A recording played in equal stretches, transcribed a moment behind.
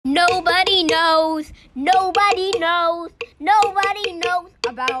Nobody knows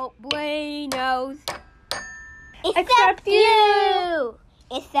about Buenos. Except you.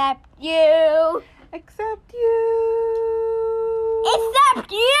 Except you. Except you.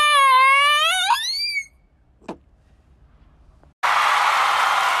 Except you.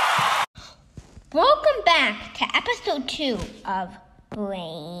 Welcome back to episode 2 of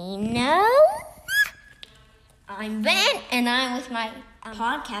Buenos. I'm Ben, and I'm with my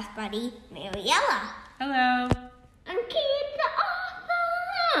podcast buddy, Mariella. Hello. And kids are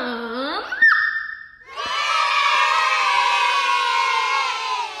awesome.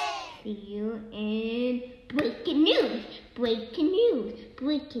 See you in breaking news. Breaking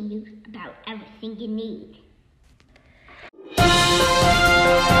news about everything you need.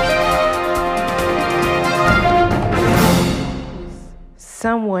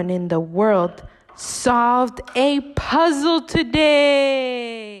 Someone in the world solved a puzzle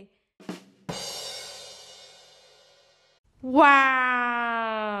today. Wow.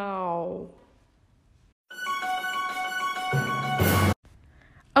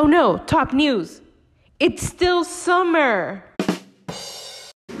 Oh no, top news. It's still summer.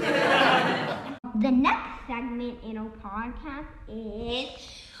 The next segment in our podcast is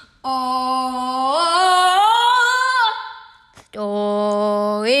story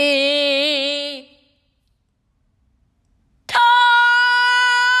time.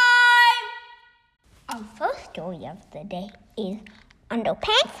 Our first story of the day is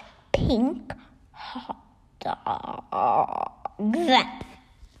Underpants Pink Hot Dogs.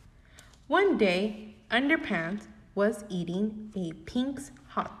 One day, Underpants was eating a Pink's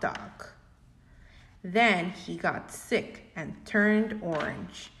hot dog. Then he got sick and turned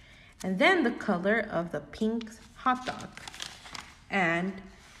orange, and then the color of the Pink's hot dog. And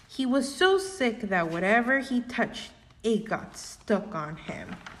he was so sick that whatever he touched, it got stuck on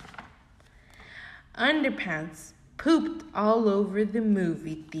him. Underpants pooped all over the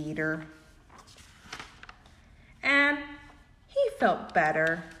movie theater. And he felt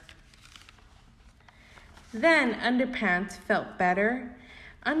better. Then Underpants felt better.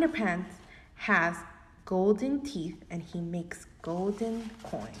 Underpants has golden teeth and he makes golden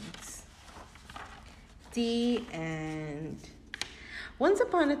coins. The end. Once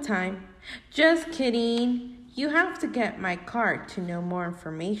upon a time, just kidding. You have to get my card to know more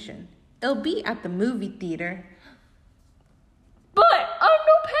information. It'll be at the movie theater. But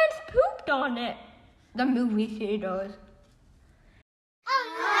Underpants pooped on it. The movie theaters.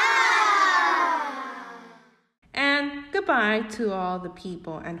 And goodbye to all the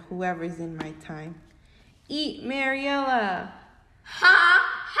people and whoever's in my time. Eat Mariella. Ha,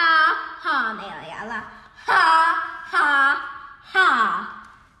 ha, ha, Mariella. Ha, ha, ha.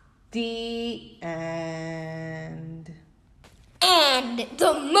 The end. And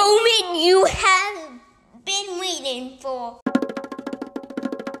the moment you have been waiting for.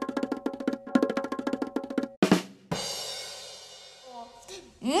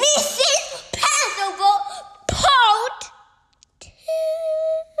 Mrs. Passover Part 2.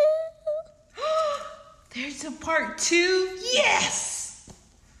 There's a part 2? Yes!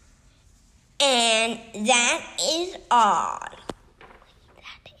 And that is all.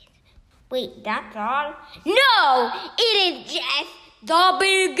 Wait, that's all? No, it is just the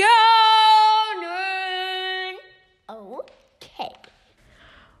beginning. Okay.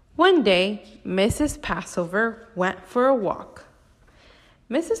 One day, Mrs. Passover went for a walk.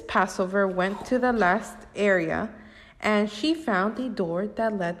 Mrs. Passover went to the last area and she found a door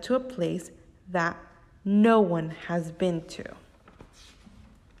that led to a place that no one has been to.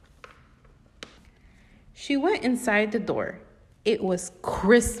 She went inside the door. It was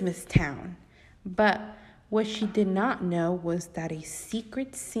Christmas Town. But what she did not know was that a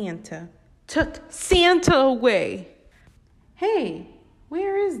secret Santa took Santa away. "Hey,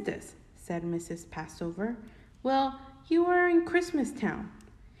 where is this?" said Mrs. Passover. "Well, you are in Christmas Town.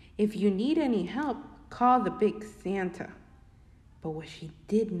 If you need any help, call the big Santa." But what she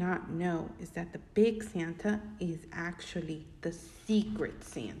did not know is that the big Santa is actually the secret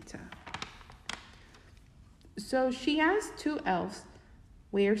Santa. So she asked 2 elves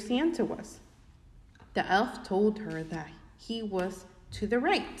where Santa was. The elf told her that he was to the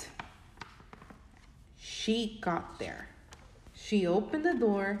right. She got there. She opened the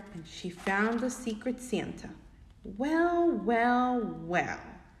door and she found the secret Santa. Well.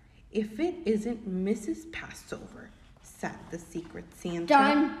 If it isn't Mrs. Passover, said the secret Santa.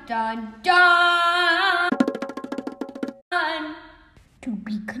 Dun, dun, dun. To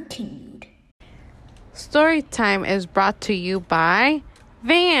be continued. Story time is brought to you by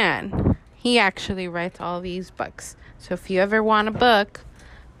Van. He actually writes all these books. So if you ever want a book,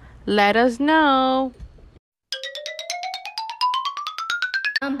 Let us know.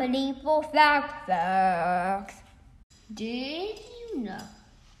 Unbelievable facts. Did you know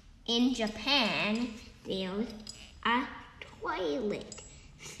in Japan there's a toilet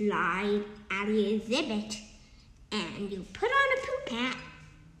slide at the exhibit, and you put on a poop hat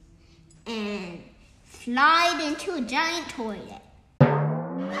and slide into a giant toilet?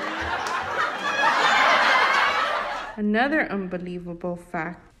 Another unbelievable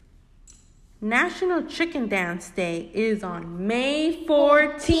fact. National Chicken Dance Day is on May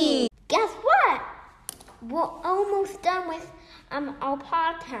 14th. Guess what? We're almost done with our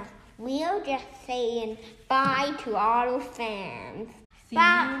podcast. We're just saying bye to all the fans. See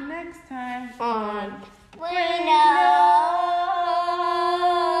you next time on Bueno.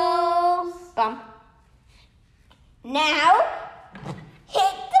 Now,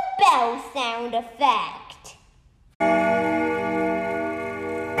 hit the bell sound effect.